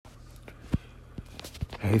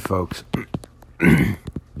Hey folks,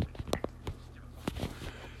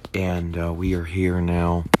 and we are here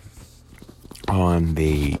now on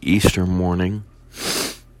the Easter morning.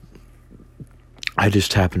 I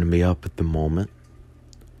just happen to be up at the moment,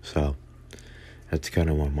 so that's kind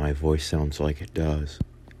of what my voice sounds like it does.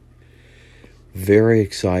 Very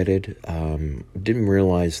excited. Didn't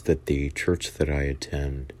realize that the church that I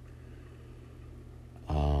attend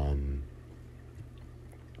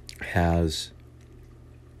has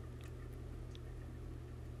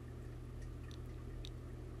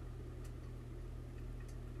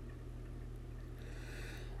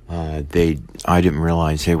I didn't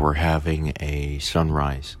realize they were having a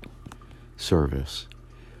sunrise service.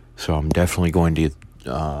 So I'm definitely going to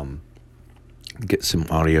get some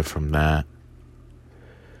audio from that.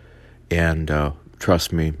 And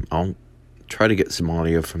trust me, I'll try to get some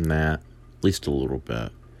audio from that, at least a little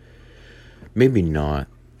bit. Maybe not.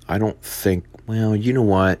 I don't think, well, you know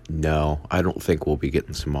what? No, I don't think we'll be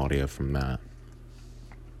getting some audio from that.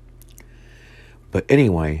 But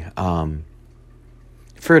anyway,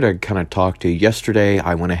 figured I'd kind of talk to you. Yesterday,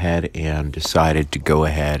 I went ahead and decided to go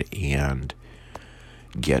ahead and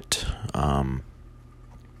get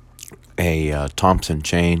a Thompson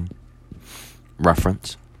chain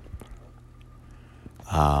reference.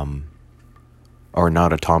 Or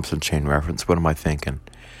not a Thompson chain reference. What am I thinking?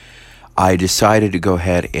 I decided to go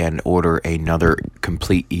ahead and order another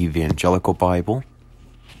complete evangelical Bible.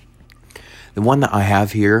 The one that I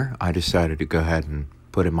have here, I decided to go ahead and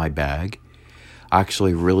put in my bag. I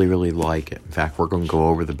actually really, really like it. In fact, we're going to go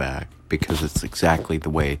over the bag because it's exactly the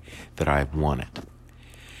way that I want it.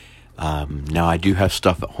 Now, I do have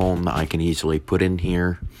stuff at home that I can easily put in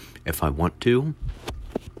here if I want to.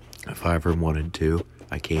 If I ever wanted to,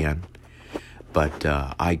 I can. But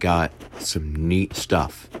I got some neat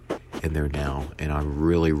stuff in there now, and I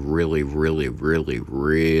really, really, really, really,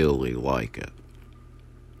 really like it.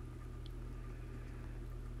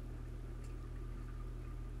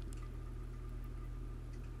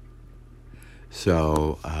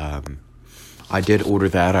 So, I did order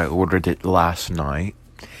that. I ordered it last night.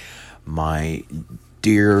 My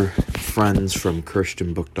dear friends from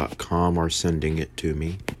ChristianBook.com are sending it to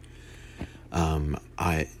me.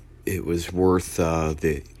 It was worth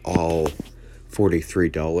all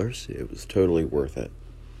 $43. It was totally worth it.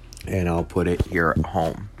 And I'll put it here at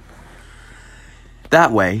home.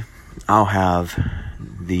 That way, I'll have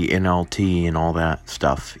the NLT and all that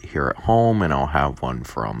stuff here at home, and I'll have one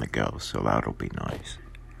for on the go, so that'll be nice.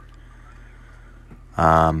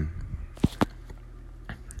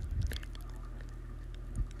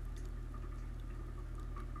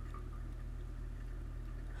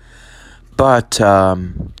 But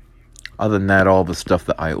other than that, all the stuff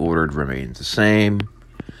that I ordered remains the same.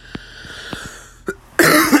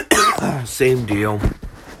 Same deal.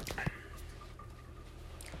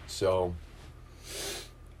 So,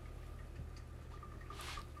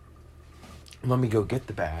 let me go get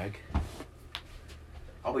the bag.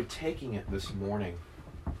 I'll be taking it this morning.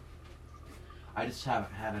 I just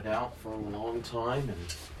haven't had it out for a long time,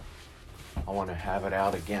 and I want to have it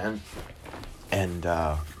out again. And,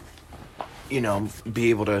 be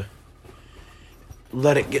able to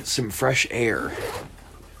let it get some fresh air.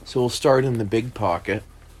 So we'll start in the big pocket.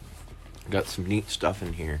 Got some neat stuff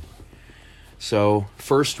in here. So,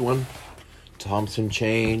 first one, Thompson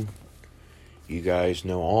chain. You guys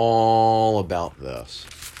know all about this.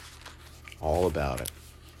 All about it.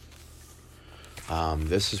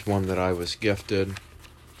 This is one that I was gifted.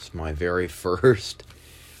 It's my very first.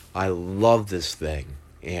 I love this thing.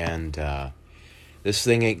 And this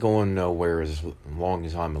thing ain't going nowhere as long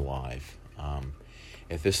as I'm alive.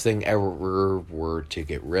 If this thing ever were to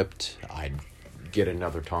get ripped, I'd get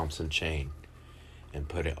another Thompson chain and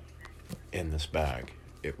put it in this bag.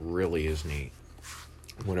 It really is neat.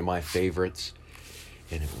 One of my favorites,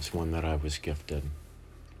 and it was one that I was gifted.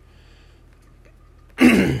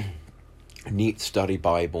 Neat study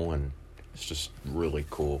Bible, and it's just really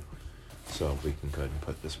cool. So we can go ahead and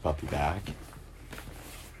put this puppy back.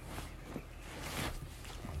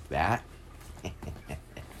 Like that.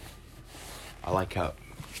 I like how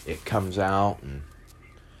it comes out, and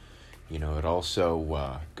it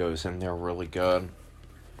also goes in there really good.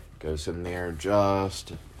 Goes in there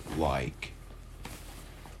just like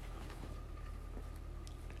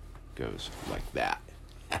goes like that.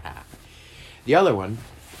 The other one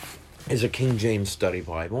is a King James Study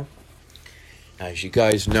Bible. As you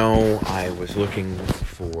guys know, I was looking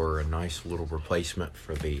for a nice little replacement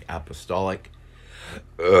for the Apostolic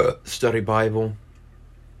Study Bible.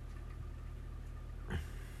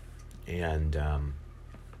 And,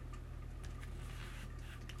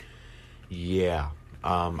 yeah,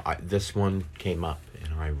 This one came up,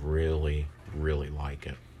 and I really, really like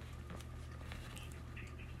it.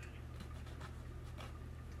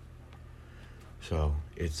 So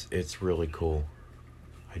it's really cool.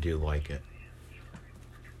 I do like it.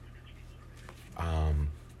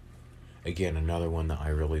 Again, another one that I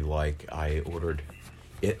really like. I ordered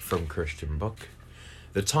it from Christian Book.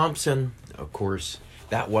 The Thompson, of course,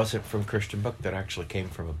 that wasn't from Christian Book. That actually came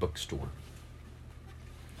from a bookstore.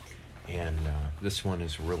 And this one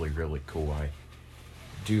is really, really cool. I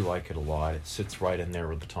do like it a lot. It sits right in there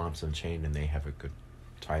with the Thompson chain, and they have a good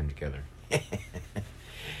time together.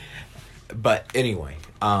 But anyway,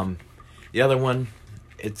 the other one,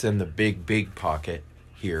 it's in the big pocket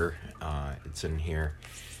here. It's in here.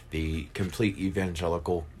 The Complete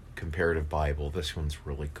Evangelical Comparative Bible. This one's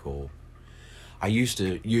really cool. I used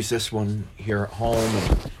to use this one here at home,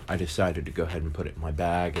 and I decided to go ahead and put it in my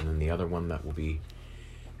bag. And then the other one that will be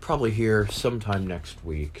probably here sometime next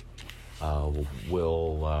week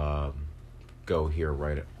will go here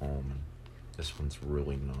right at home. This one's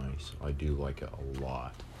really nice. I do like it a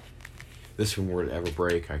lot. This one were to ever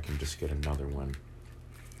break, I can just get another one.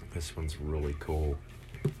 This one's really cool.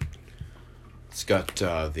 It's got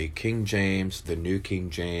the King James, the New King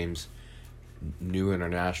James, New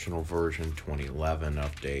International Version 2011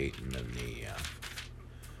 update, and then the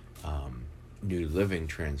New Living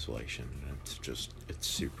Translation. It's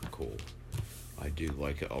super cool. I do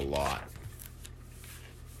like it a lot.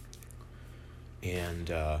 And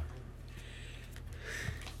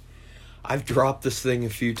I've dropped this thing a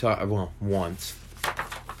few times, well, once,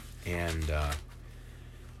 and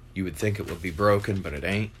you would think it would be broken, but it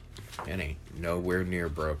ain't. It ain't nowhere near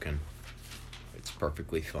broken. It's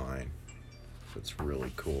perfectly fine. So it's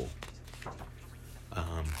really cool.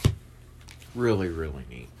 Really, really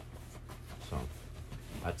neat. So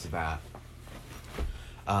that's that.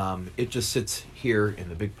 It just sits here in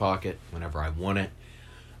the big pocket whenever I want it.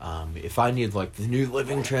 If I need like the New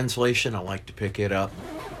Living Translation, I like to pick it up.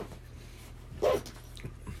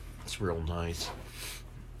 It's real nice.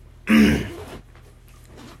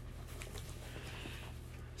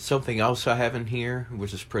 Something else I have in here,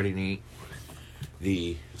 which is pretty neat,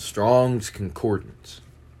 the Strong's Concordance.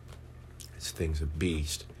 This thing's a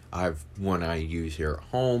beast. I have one I use here at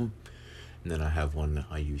home, and then I have one that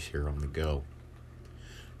I use here on the go.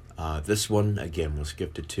 This one, again, was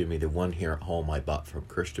gifted to me. The one here at home I bought from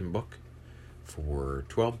Christian Book for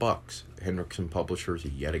 $12. Hendrickson Publishers,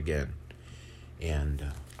 yet again. And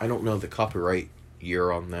I don't know the copyright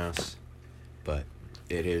year on this, but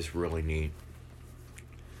it is really neat.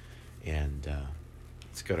 And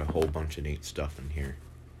it's got a whole bunch of neat stuff in here.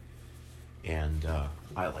 And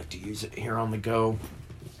I like to use it here on the go.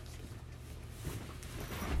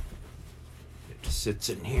 It just sits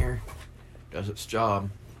in here, does its job.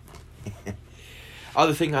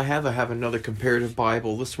 Other thing I have another comparative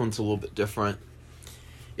Bible. This one's a little bit different.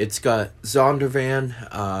 It's got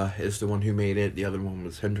Zondervan is the one who made it. The other one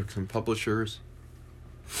was Hendrickson Publishers.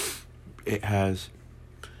 It has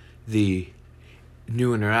the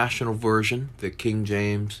New International Version, the King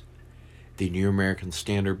James, the New American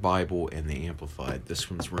Standard Bible, and the Amplified. This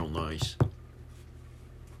one's real nice.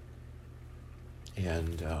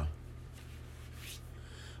 And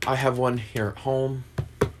I have one here at home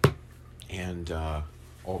and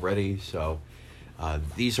already, so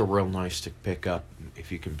these are real nice to pick up if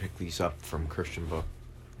you can pick these up from Christian Book.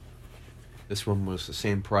 This one was the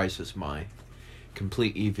same price as my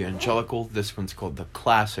Complete Evangelical. This one's called the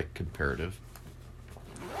Classic Comparative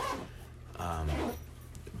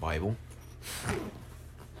Bible.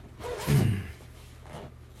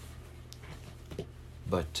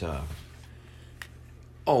 But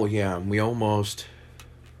oh yeah, we almost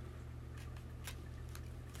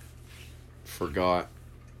forgot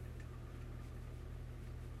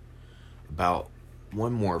about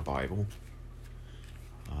one more Bible.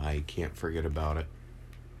 I can't forget about it.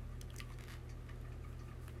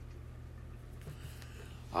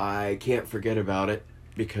 I can't forget about it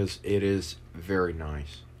because it is very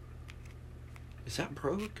nice. Is that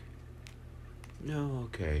broke? No,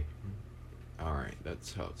 okay. Alright,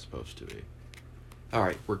 that's how it's supposed to be.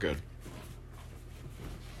 Alright, we're good.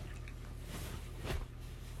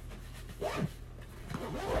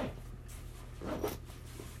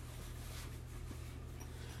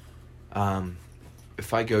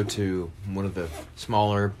 If I go to one of the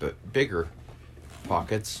smaller but bigger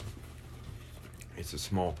pockets, it's a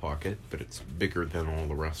small pocket, but it's bigger than all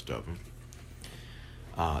the rest of them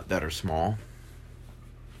that are small.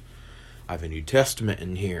 I have a New Testament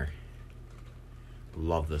in here.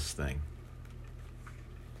 Love this thing.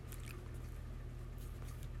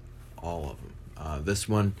 All of them. This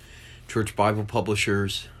one, Church Bible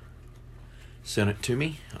Publishers sent it to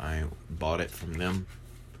me. I bought it from them.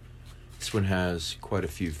 This one has quite a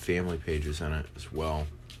few family pages in it as well,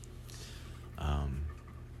 that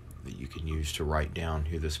you can use to write down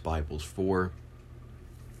who this Bible's for.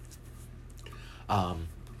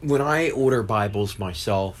 When I order Bibles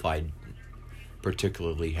myself, I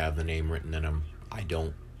particularly have the name written in them. I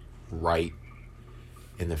don't write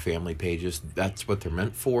in the family pages. That's what they're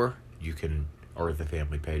meant for. Or the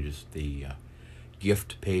family pages, the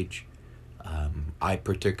gift page. I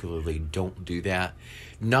particularly don't do that.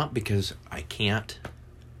 Not because I can't.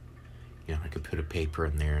 I could put a paper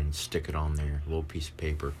in there and stick it on there, a little piece of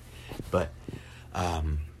paper. But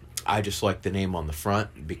I just like the name on the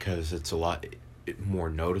front because it's a lot more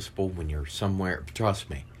noticeable when you're somewhere. Trust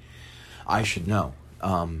me, I should know.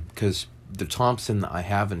 Because the Thompson that I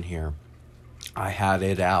have in here, I had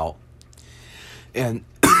it out. And,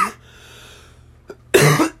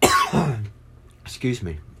 excuse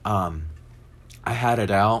me, I had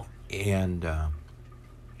it out and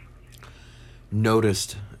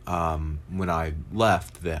noticed when I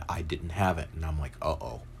left that I didn't have it. And I'm like,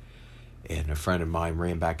 uh-oh. And a friend of mine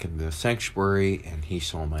ran back into the sanctuary and he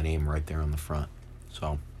saw my name right there on the front.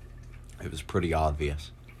 So it was pretty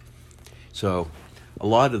obvious. So a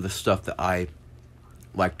lot of the stuff that I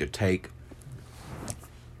like to take,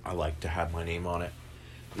 I like to have my name on it.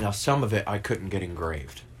 Now, some of it I couldn't get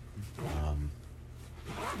engraved.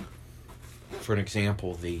 For an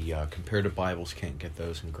example, the comparative Bibles can't get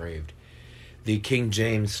those engraved. The King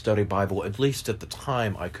James Study Bible, at least at the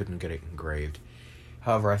time, I couldn't get it engraved.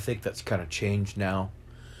 However, I think that's kind of changed now.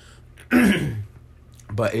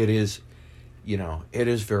 But it is, it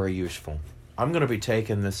is very useful. I'm going to be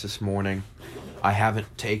taking this morning. I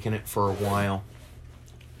haven't taken it for a while.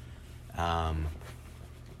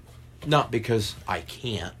 Not because I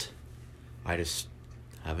can't. I just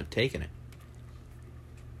haven't taken it.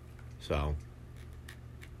 So,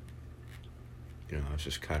 that's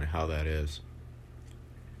just kind of how that is.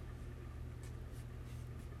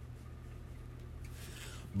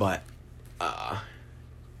 But, oh.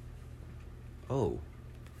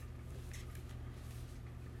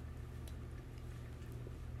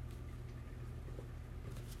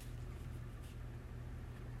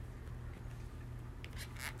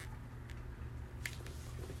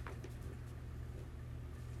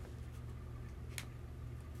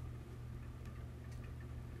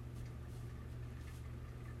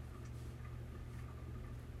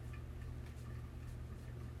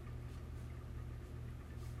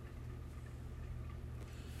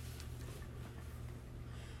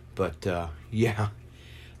 But, yeah,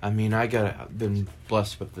 I mean, I've been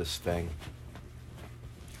blessed with this thing.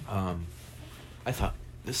 I thought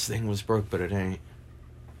this thing was broke, but it ain't.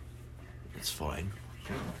 It's fine.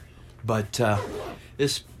 But,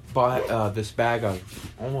 this bag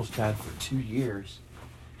I've almost had for 2 years.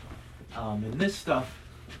 And this stuff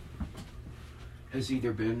has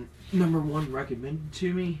either been, number one, recommended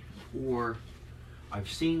to me, or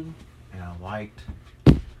I've seen and I liked,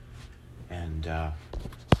 and, so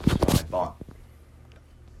I bought.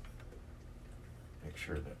 Make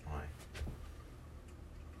sure that my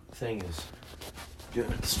thing is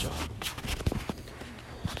doing its job.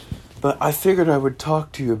 But I figured I would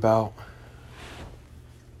talk to you about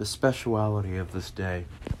the speciality of this day,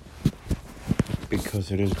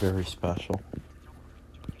 because it is very special.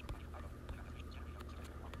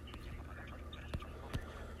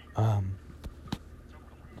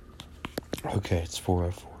 Okay, it's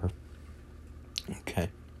 4:04. Okay.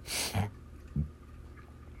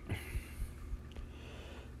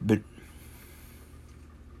 But,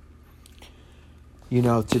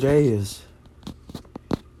 today is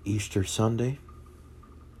Easter Sunday.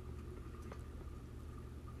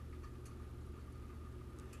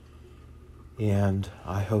 And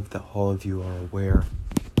I hope that all of you are aware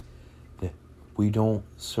that we don't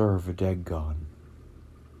serve a dead God.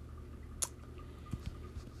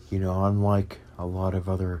 Unlike a lot of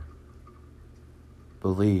other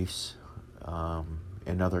beliefs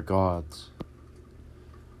in other gods,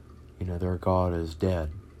 their God is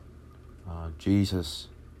dead. Jesus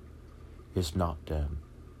is not dead.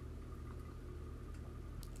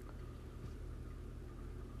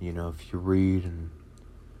 If you read in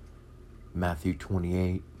Matthew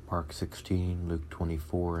 28, Mark 16, Luke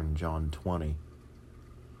 24, and John 20,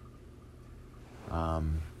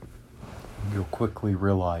 you'll quickly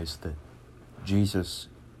realize that Jesus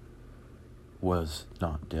was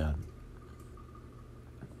not dead.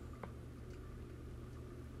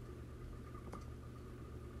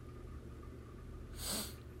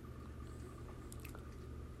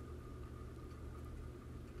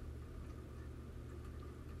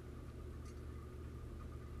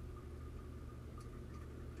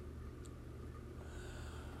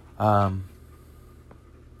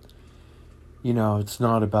 It's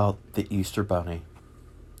not about the Easter Bunny.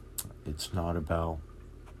 It's not about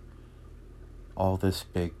all this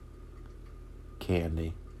big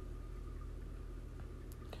candy.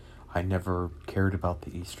 I never cared about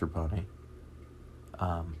the Easter Bunny.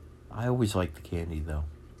 I always liked the candy, though.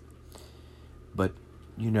 But,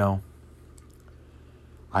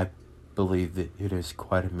 I believe that it is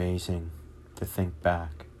quite amazing to think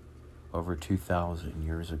back over 2,000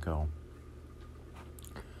 years ago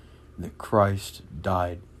that Christ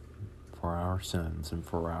died for our sins and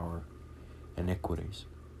for our iniquities.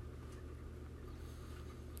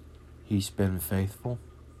 He's been faithful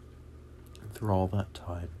through all that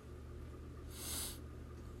time.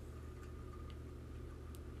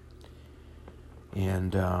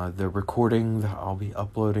 And the recording that I'll be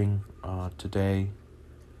uploading today,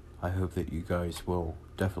 I hope that you guys will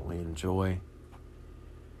definitely enjoy.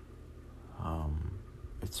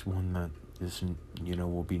 It's one that is,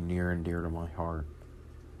 will be near and dear to my heart.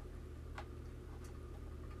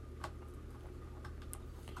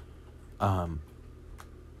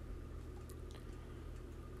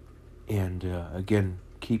 Again,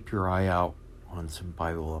 keep your eye out on some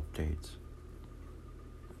Bible updates.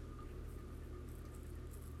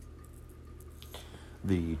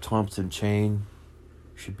 The Thompson Chain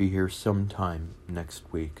should be here sometime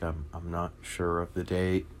next week. I'm not sure of the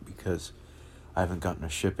date because I haven't gotten a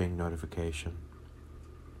shipping notification.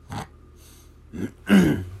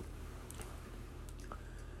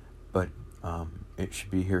 But it should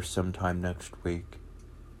be here sometime next week.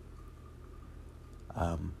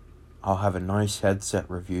 I'll have a nice headset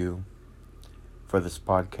review for this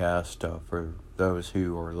podcast for those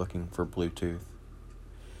who are looking for Bluetooth.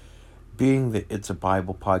 Being that it's a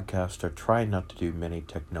Bible podcast, I try not to do many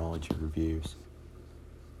technology reviews.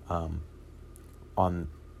 On,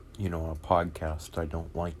 a podcast, I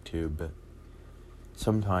don't like to, but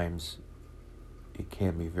sometimes it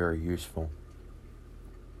can be very useful.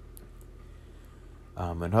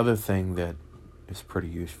 Another thing that is pretty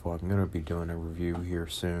useful, I'm going to be doing a review here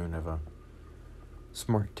soon of a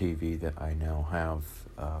smart TV that I now have.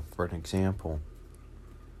 For an example,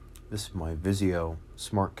 this is my Vizio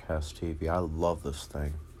SmartCast TV. I love this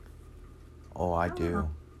thing. Oh, I do.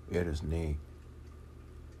 It is neat.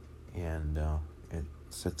 And it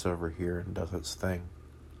sits over here and does its thing.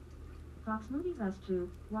 Fox Movies has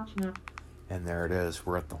to watch now. And there it is.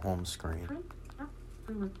 We're at the home screen.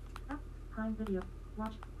 Prime Video,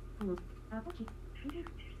 watch, Hulu, Apple TV,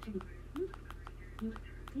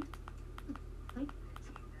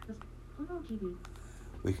 Pluto TV.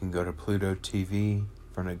 We can go to Pluto TV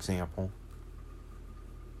for an example,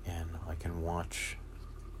 and I can watch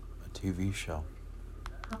a TV show.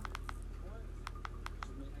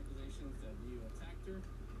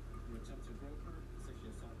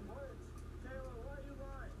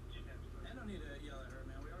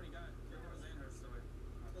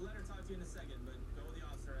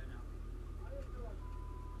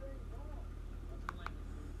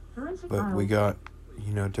 But we got,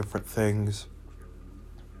 different things.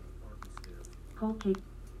 Cold case.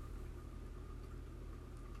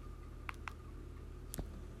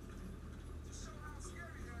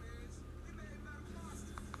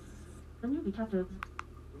 The New Detectives.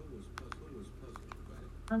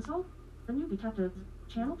 Unsolved? The New Detectives.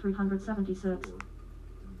 Channel 376.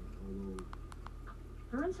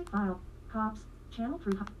 Forensic File. Cops. Channel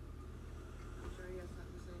 300.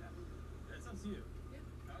 That's up to you.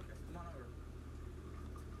 Okay, come on over.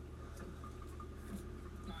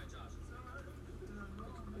 Alright, Josh.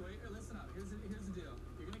 Wait, listen up. Here's the deal.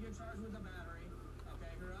 You're gonna get charged with a battery.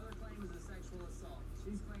 Okay, her other claim is a sexual assault.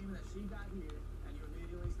 She's claiming that she got here and you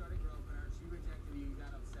immediately started groping her. She rejected you. You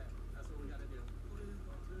got upset. That's what we gotta do.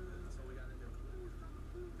 That's what we gotta do.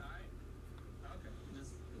 Alright? Okay.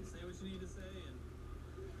 Just say what you need to say and.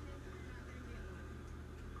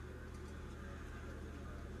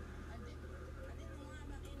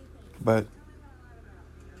 But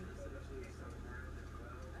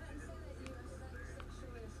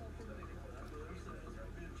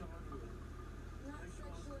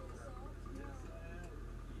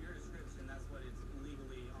Your description, that's what it's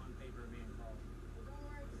legally on paper being called. Well, don't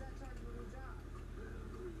worry, because that charge will be dropped.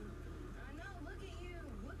 I know, look at you,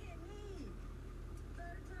 look at me.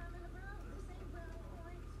 Third time in a row, this ain't brownie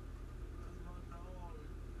points. That's my dog.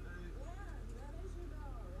 Yeah, that is your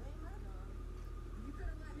dog, it ain't my dog. You could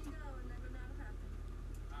have let me go and that would not have happened.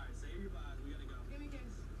 Alright, say your goodbyes. We gotta go. Give me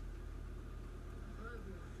kiss.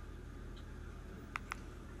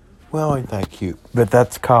 well, ain't that cute? But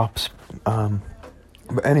that's Cops.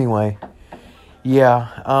 But anyway,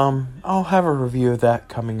 yeah. I'll have a review of that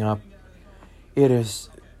coming up. It is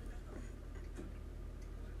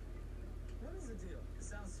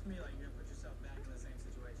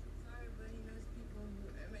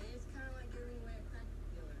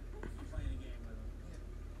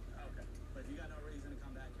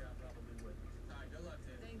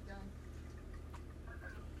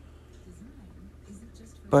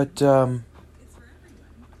But, you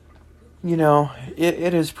know,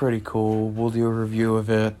 it is pretty cool. We'll do a review of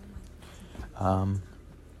it. And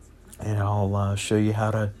I'll show you how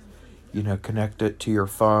to, you know, connect it to your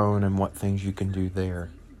phone and what things you can do there.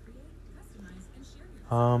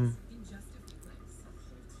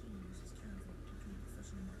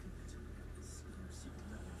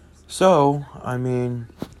 So, I mean,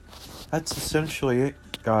 that's essentially it,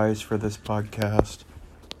 guys, for this podcast.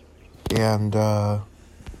 And,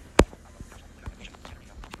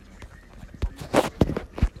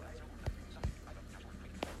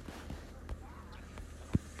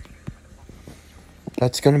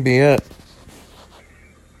 that's going to be it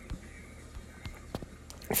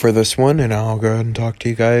for this one, and I'll go ahead and talk to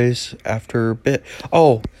you guys after a bit.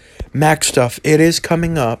 Oh, Mac stuff, it is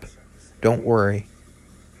coming up. Don't worry.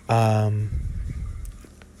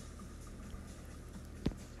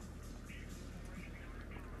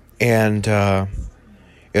 And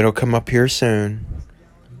it'll come up here soon.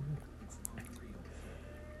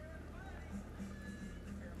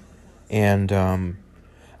 And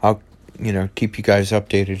I'll, you know, keep you guys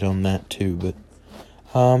updated on that too. But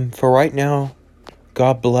for right now,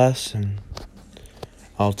 God bless, and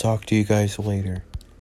I'll talk to you guys later.